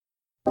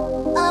Hi,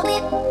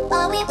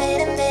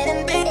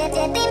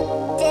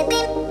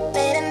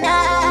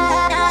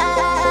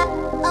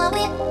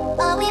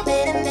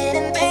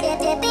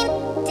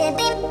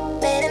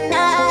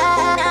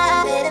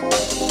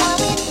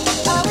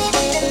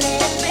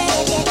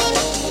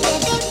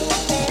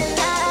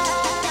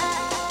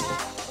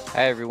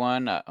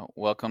 everyone.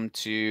 Welcome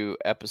to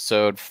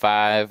episode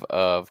 5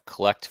 of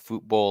Collect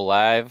Football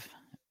Live.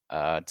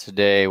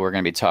 Today, we're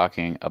going to be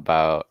talking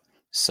about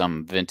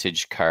some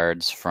vintage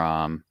cards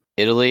from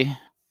Italy.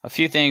 A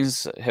few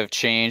things have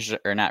changed,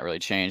 or not really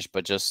changed,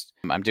 but just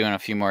I'm doing a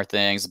few more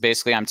things.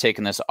 Basically, I'm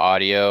taking this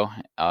audio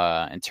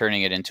and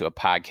turning it into a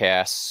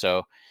podcast.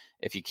 So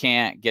if you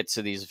can't get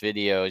to these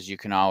videos, you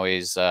can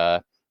always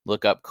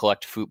look up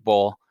Collect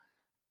Football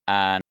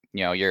on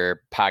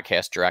your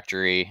podcast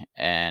directory,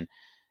 and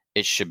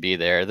it should be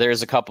there.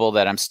 There's a couple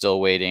that I'm still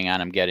waiting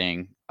on. I'm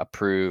getting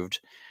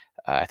approved.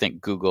 I think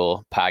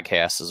Google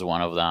Podcasts is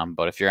one of them.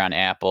 But if you're on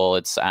Apple,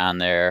 it's on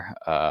there.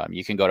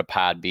 You can go to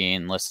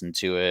Podbean, listen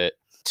to it,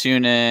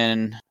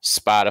 TuneIn,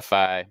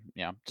 Spotify,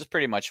 just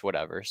pretty much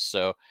whatever.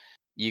 So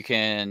you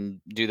can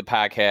do the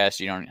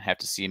podcast. You don't have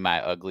to see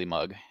my ugly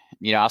mug.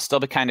 I'll still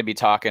be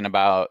talking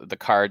about the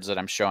cards that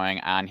I'm showing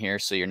on here.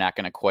 So you're not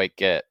going to quite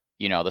get,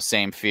 the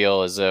same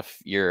feel as if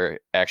you're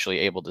actually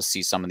able to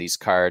see some of these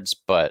cards.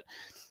 But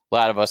a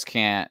lot of us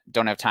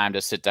don't have time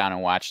to sit down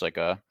and watch like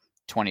a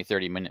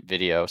 20-30 minute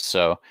video.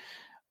 So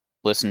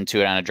listen to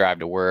it on a drive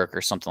to work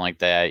or something like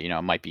that,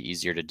 it might be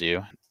easier to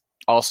do.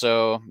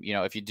 Also,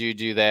 if you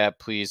do that,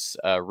 please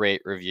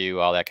rate,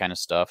 review, all that kind of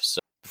stuff. So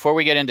before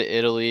we get into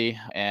Italy,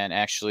 and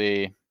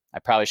actually, I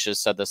probably should have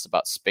said this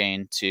about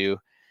Spain too,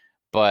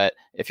 but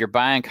if you're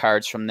buying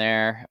cards from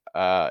there,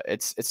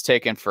 it's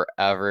taken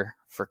forever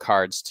for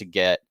cards to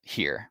get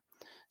here.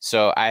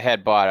 So I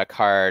had bought a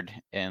card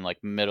in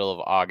like middle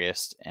of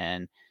August,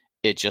 and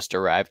it just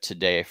arrived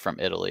today from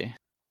Italy.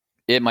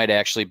 It might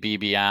actually be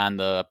beyond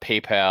the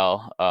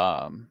PayPal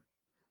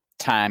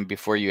time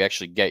before you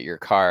actually get your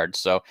card.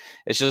 So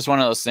it's just one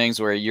of those things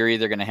where you're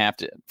either going to have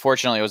to,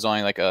 fortunately, it was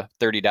only like a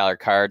 $30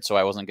 card, so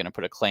I wasn't going to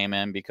put a claim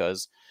in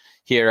because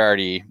he had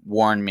already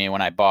warned me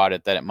when I bought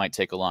it that it might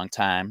take a long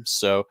time.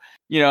 So,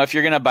 if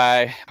you're going to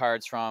buy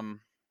cards from,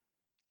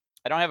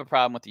 I don't have a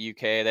problem with the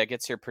UK. That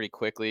gets here pretty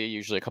quickly,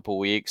 usually a couple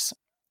weeks.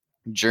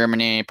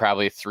 Germany,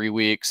 probably 3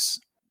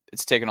 weeks.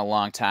 It's taken a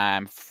long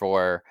time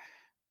for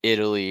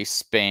Italy,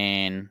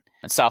 Spain,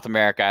 and South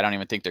America. I don't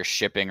even think they're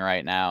shipping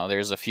right now.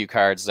 There's a few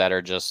cards that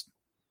are just,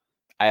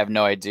 I have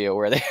no idea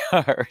where they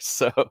are.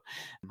 So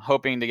I'm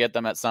hoping to get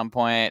them at some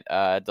point.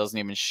 It doesn't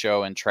even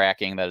show in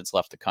tracking that it's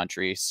left the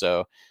country.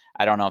 So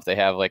I don't know if they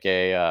have like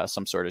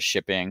some sort of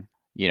shipping,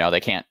 they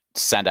can't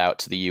send out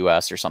to the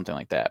US or something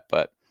like that.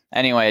 But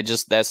anyway,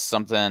 just that's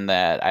something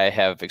that I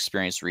have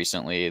experienced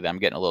recently that I'm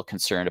getting a little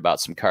concerned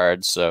about some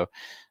cards. So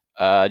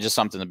just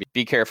something to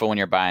be careful when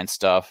you're buying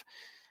stuff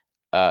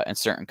in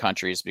certain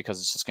countries, because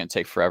it's just going to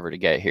take forever to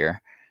get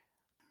here.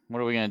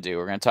 What are we going to do?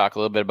 We're going to talk a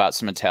little bit about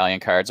some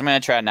Italian cards. I'm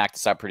going to try to knock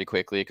this out pretty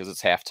quickly because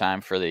it's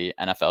halftime for the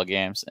NFL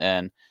games,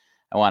 and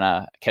I want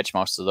to catch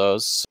most of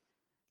those.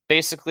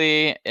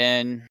 Basically,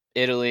 in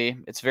Italy,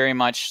 it's very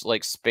much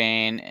like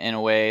Spain in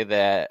a way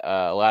that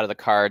a lot of the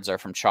cards are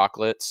from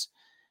chocolates.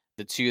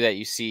 The two that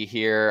you see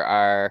here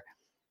are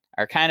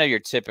kind of your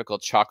typical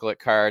chocolate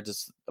cards.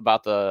 It's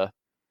about the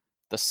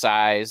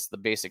size, the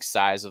basic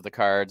size of the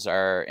cards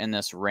are in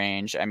this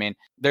range. I mean,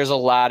 there's a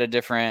lot of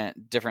different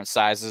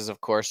sizes,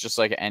 of course, just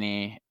like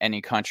any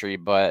country,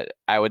 but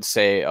I would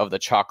say of the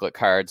chocolate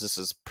cards, this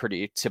is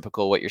pretty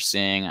typical what you're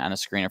seeing on the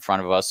screen in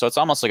front of us. So it's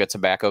almost like a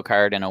tobacco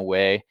card in a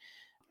way.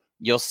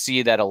 You'll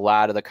see that a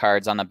lot of the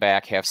cards on the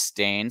back have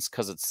stains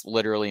because it's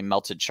literally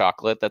melted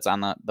chocolate that's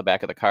on the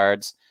back of the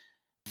cards.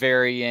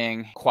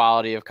 Varying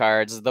quality of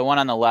cards. The one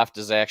on the left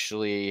is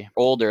actually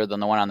older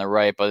than the one on the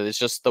right, but it's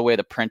just the way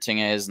the printing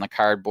is and the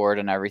cardboard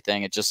and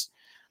everything.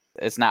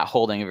 It's not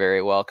holding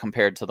very well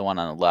compared to the one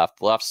on the left.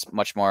 The left's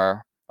much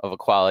more of a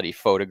quality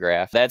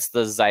photograph. That's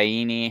the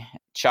Zaini,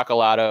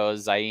 Cioccolato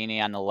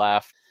Zaini on the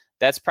left.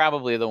 That's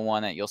probably the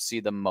one that you'll see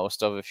the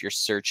most of if you're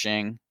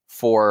searching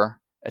for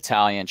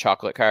Italian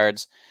chocolate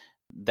cards,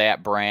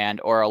 that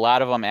brand, or a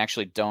lot of them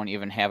actually don't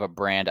even have a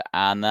brand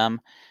on them.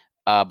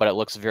 But it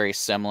looks very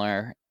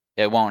similar.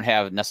 It won't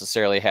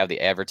necessarily have the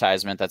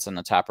advertisement that's in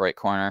the top right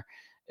corner.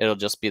 It'll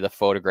just be the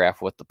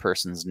photograph with the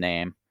person's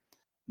name.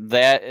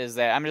 That is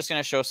that. I'm just going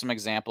to show some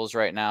examples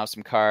right now,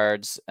 some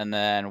cards, and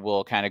then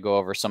we'll kind of go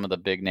over some of the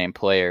big name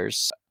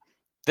players.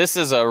 This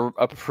is a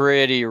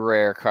pretty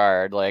rare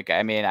card.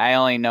 I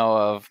only know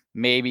of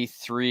maybe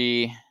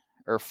 3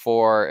 or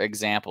 4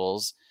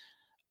 examples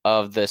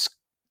of this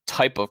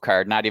type of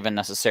card, not even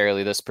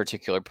necessarily this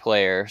particular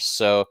player.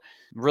 So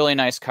really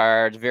nice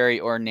card, very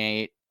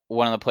ornate.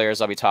 One of the players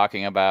I'll be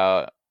talking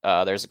about,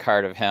 there's a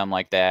card of him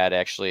like that.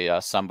 Actually,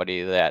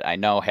 somebody that I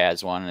know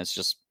has one, and it's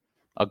just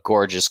a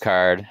gorgeous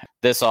card.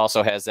 This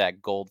also has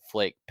that gold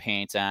flake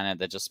paint on it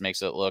that just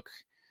makes it look,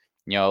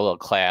 a little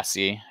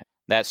classy.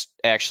 That's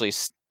actually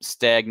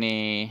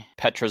Stagni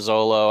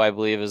Petrozzolo, I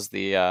believe, is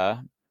the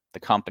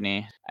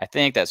company. I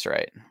think that's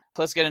right.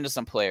 let's get into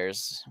some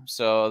players.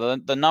 So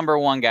the number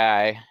one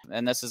guy,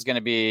 and this is going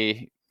to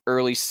be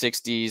early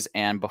 60s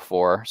and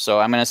before. So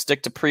I'm going to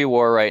stick to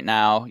pre-war right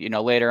now.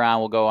 Later on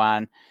we'll go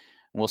on.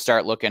 We'll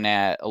start looking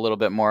at a little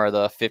bit more of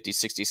the 50s,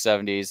 60s,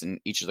 70s in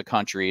each of the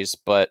countries.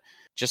 But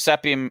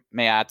Giuseppe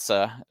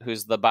Meazza,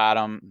 who's the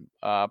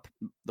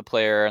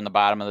player in the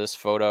bottom of this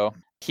photo,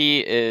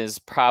 he is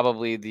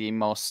probably the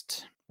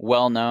most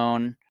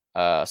well-known /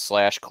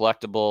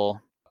 collectible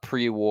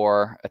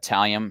pre-war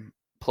Italian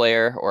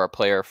player, or a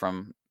player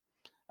from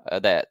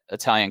that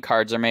Italian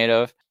cards are made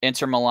of.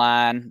 Inter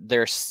Milan,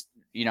 there's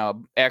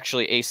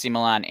actually AC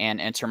Milan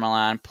and Inter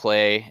Milan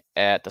play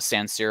at the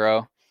San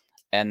Siro,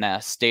 and the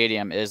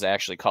stadium is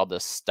actually called the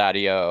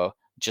Stadio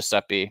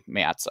Giuseppe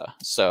Meazza.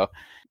 So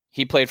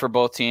he played for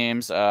both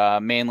teams,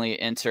 mainly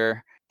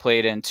Inter,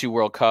 played in 2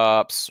 World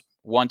Cups,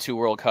 won 2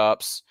 World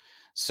Cups.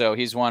 So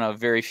he's one of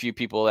very few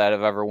people that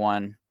have ever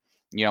won,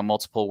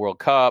 multiple World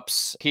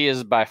Cups. He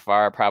is by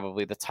far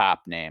probably the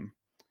top name.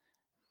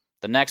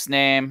 The next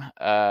name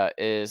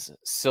is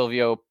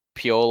Silvio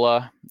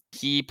Piola.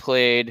 He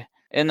played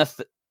in the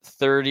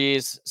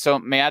 30s. So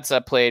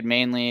Meazza played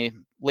mainly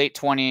late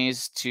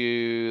 20s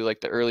to like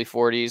the early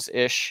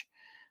 40s-ish.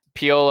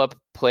 Piola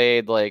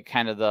played like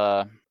kind of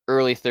the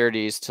early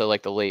 30s to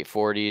like the late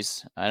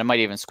 40s. And it might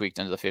even squeaked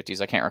into the 50s.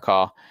 I can't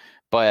recall.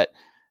 But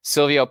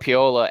Silvio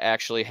Piola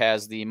actually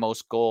has the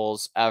most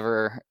goals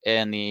ever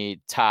in the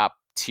top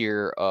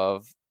tier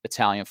of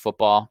Italian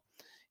football.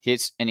 He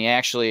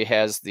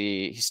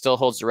still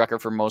holds the record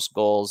for most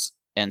goals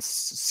in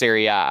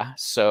Serie A.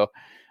 So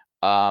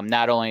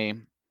not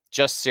only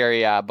just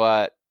Serie A,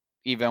 but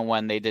even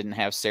when they didn't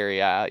have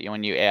Serie A,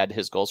 when you add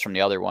his goals from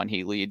the other one,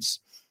 he leads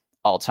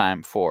all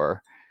time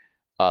for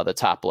the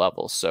top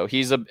levels. So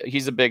he's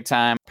a big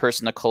time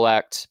person to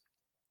collect.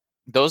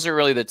 Those are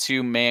really the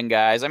two main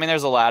guys. I mean,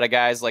 there's a lot of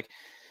guys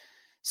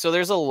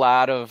there's a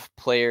lot of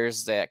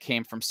players that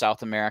came from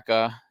South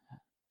America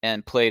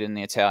and played in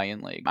the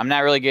Italian league. I'm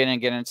not really going to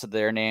get into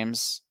their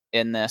names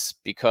in this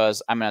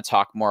because I'm going to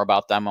talk more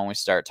about them when we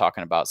start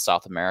talking about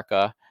South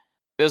America.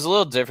 It was a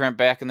little different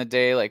back in the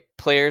day. Like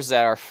players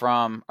that are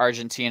from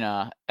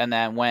Argentina and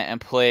then went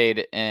and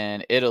played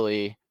in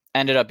Italy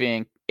ended up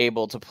being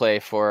able to play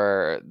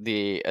for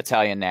the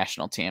Italian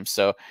national team.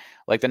 So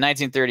like the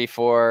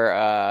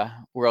 1934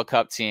 World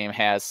Cup team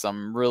has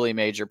some really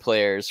major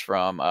players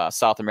from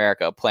South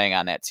America playing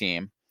on that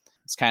team.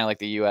 It's kind of like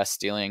the U.S.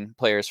 stealing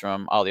players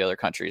from all the other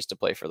countries to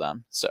play for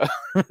them. So,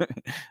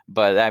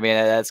 but I mean,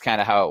 that's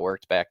kind of how it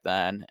worked back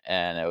then.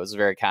 And it was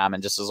very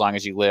common. Just as long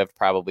as you lived,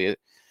 probably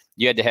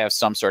you had to have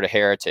some sort of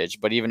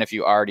heritage. But even if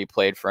you already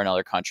played for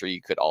another country,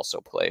 you could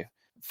also play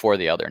for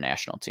the other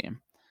national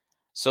team.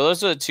 So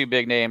those are the two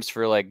big names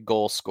for like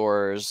goal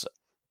scorers.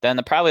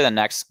 Then probably the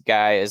next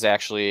guy is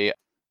actually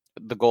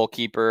the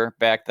goalkeeper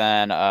back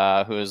then,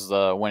 who was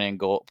the winning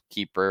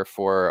goalkeeper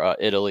for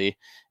Italy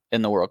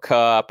in the World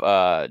Cup,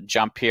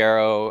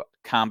 Giampiero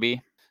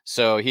Cambi.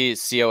 So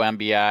he's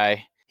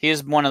Combi. He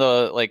is one of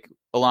the,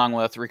 along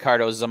with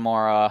Ricardo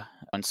Zamora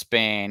in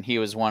Spain, he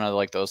was one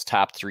of those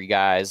top 3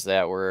 guys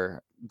that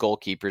were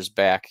goalkeepers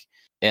back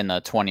in the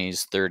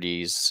 20s,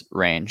 30s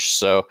range.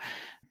 So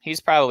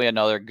he's probably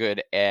another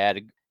good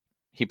add.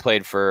 He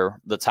played for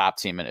the top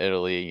team in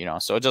Italy,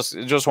 so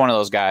just one of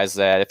those guys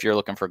that if you're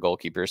looking for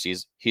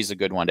goalkeepers, he's a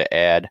good one to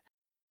add.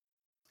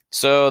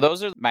 So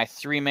those are my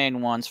 3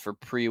 main ones for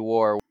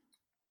pre-war.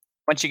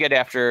 Once you get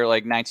after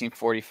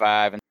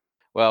 1945,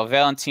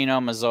 Valentino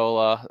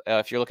Mazzola,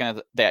 if you're looking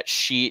at that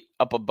sheet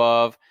up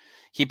above,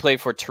 he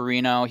played for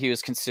Torino. He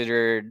was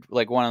considered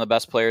one of the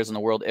best players in the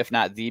world, if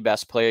not the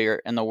best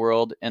player in the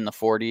world in the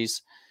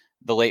 40s,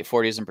 the late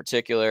 40s in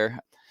particular.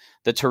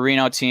 The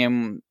Torino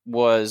team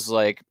was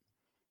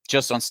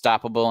just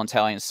unstoppable in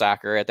Italian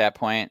soccer at that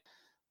point.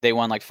 They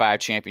won 5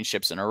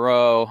 championships in a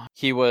row.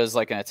 He was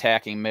an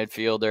attacking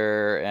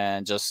midfielder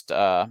and just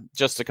a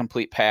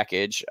complete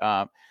package.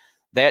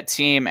 That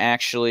team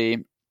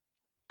actually,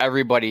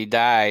 everybody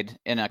died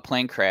in a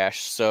plane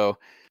crash. So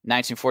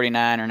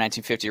 1949 or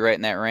 1950, right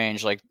in that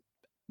range,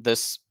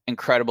 this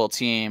incredible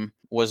team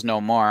was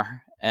no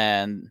more.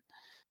 And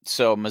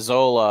so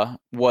Mazzola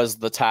was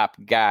the top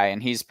guy,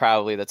 and he's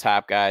probably the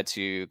top guy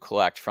to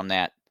collect from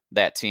that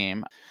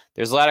team.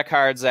 There's a lot of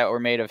cards that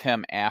were made of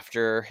him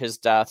after his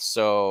death.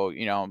 So,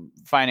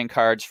 finding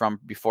cards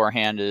from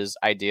beforehand is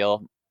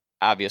ideal,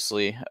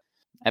 obviously.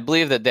 I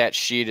believe that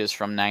sheet is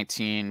from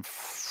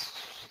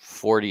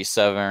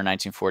 1947 or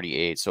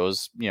 1948. So it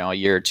was, a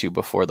year or two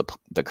before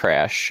the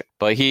crash.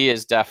 But he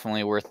is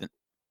definitely worth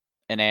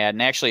an add.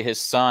 And actually,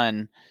 his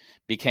son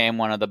became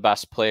one of the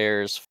best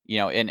players,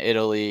 in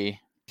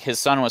Italy. His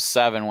son was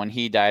 7 when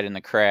he died in the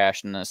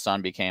crash, and the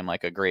son became a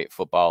great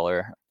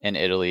footballer in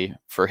Italy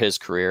for his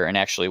career. And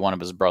actually, one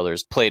of his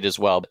brothers played as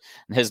well.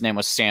 And his name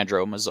was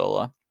Sandro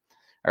Mazzola,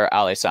 or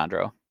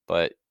Alessandro.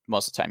 But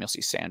most of the time, you'll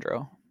see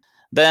Sandro.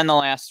 Then the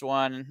last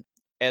one,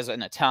 as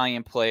an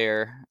Italian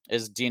player,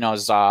 is Dino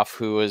Zoff,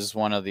 who was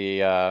one of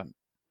the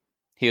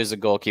he was a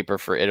goalkeeper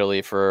for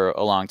Italy for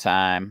a long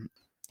time.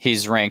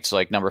 He's ranked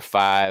like number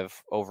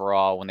 5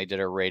 overall when they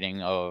did a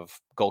rating of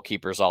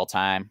goalkeepers all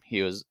time.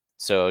 Dino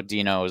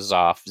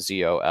Zoff,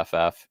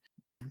 Zoff.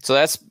 So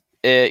that's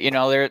it.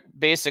 They're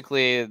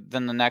basically,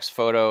 then the next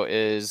photo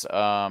is,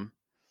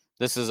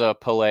 this is a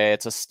Pelé.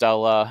 It's a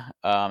Stella.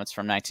 It's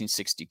from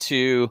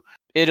 1962.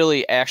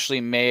 Italy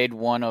actually made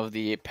one of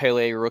the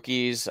Pelé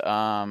rookies.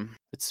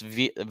 It's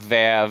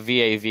VAV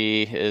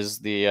is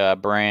the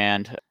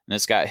brand, and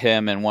it's got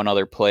him and one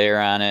other player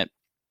on it.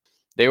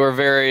 They were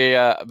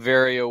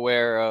very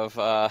aware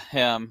of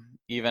him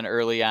even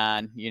early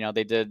on.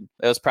 It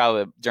was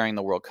probably during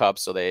the World Cup,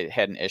 so they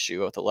had an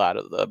issue with a lot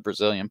of the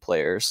Brazilian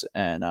players.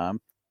 And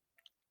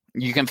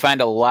you can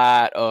find a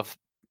lot of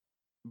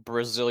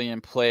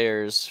Brazilian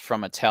players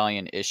from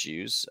Italian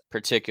issues,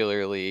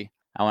 particularly,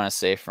 I want to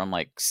say, from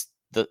like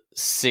the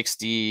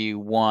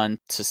 61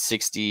 to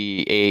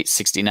 68,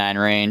 69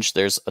 range.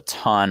 There's a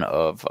ton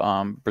of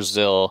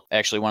Brazil.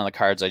 Actually, one of the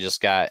cards I just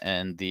got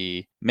in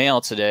the mail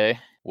today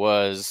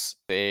was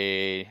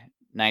a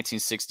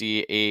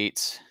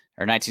 1968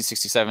 or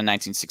 1967,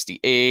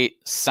 1968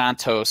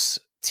 Santos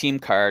team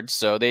card.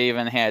 So they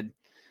even had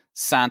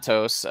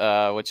Santos,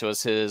 which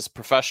was his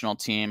professional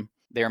team.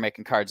 They were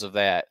making cards of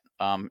that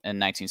in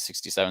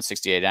 1967,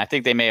 68. And I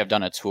think they may have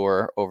done a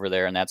tour over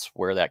there, and that's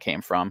where that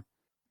came from.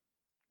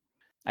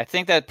 I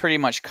think that pretty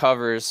much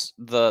covers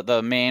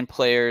the main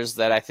players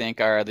that I think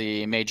are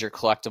the major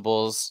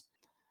collectibles.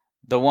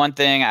 The one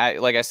thing,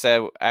 like I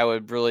said, I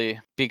would really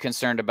be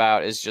concerned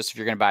about is just if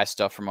you're going to buy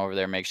stuff from over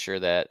there, make sure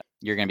that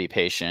you're going to be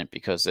patient,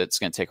 because it's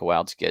going to take a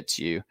while to get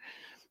to you.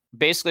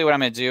 Basically, what I'm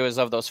going to do is,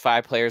 of those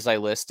 5 players I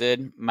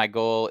listed, my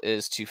goal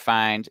is to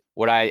find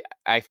what I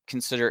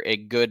consider a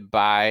good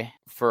buy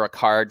for a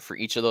card for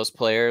each of those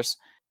players,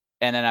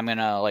 and then I'm going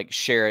to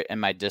share it in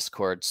my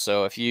Discord.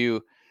 So if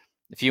you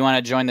want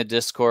to join the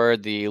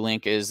Discord, the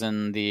link is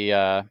in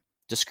the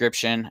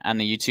description on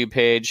the YouTube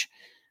page.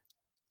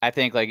 I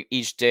think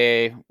each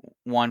day,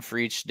 one for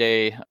each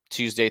day,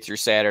 Tuesday through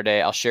Saturday,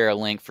 I'll share a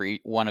link for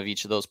one of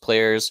each of those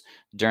players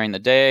during the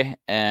day.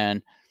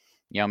 And,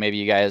 maybe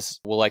you guys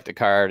will like the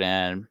card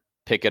and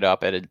pick it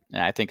up and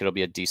I think it'll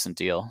be a decent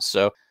deal.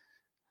 So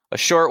a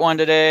short one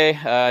today.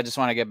 I just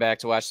want to get back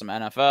to watch some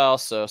NFL.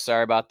 So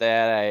sorry about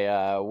that.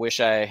 I wish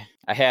I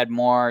had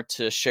more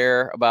to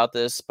share about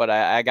this, but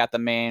I got the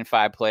main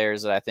 5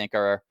 players that I think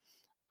are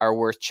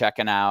worth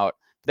checking out.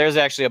 There's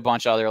actually a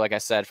bunch other, like I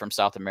said, from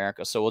South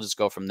America, so we'll just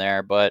go from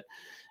there. But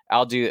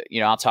I'll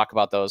talk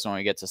about those when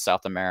we get to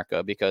South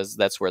America, because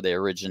that's where they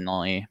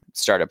originally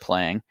started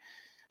playing.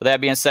 With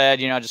that being said,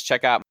 just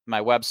check out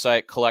my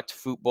website,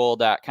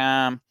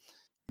 collectfootball.com.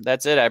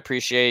 That's it. I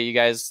appreciate you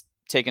guys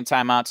taking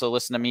time out to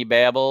listen to me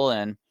babble,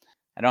 and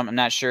I'm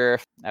not sure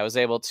if I was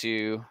able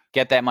to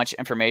get that much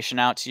information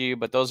out to you,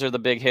 but those are the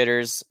big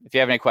hitters. If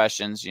you have any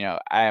questions,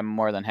 I am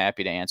more than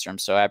happy to answer them.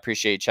 So I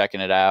appreciate you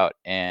checking it out,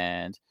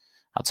 and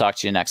I'll talk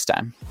to you next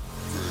time.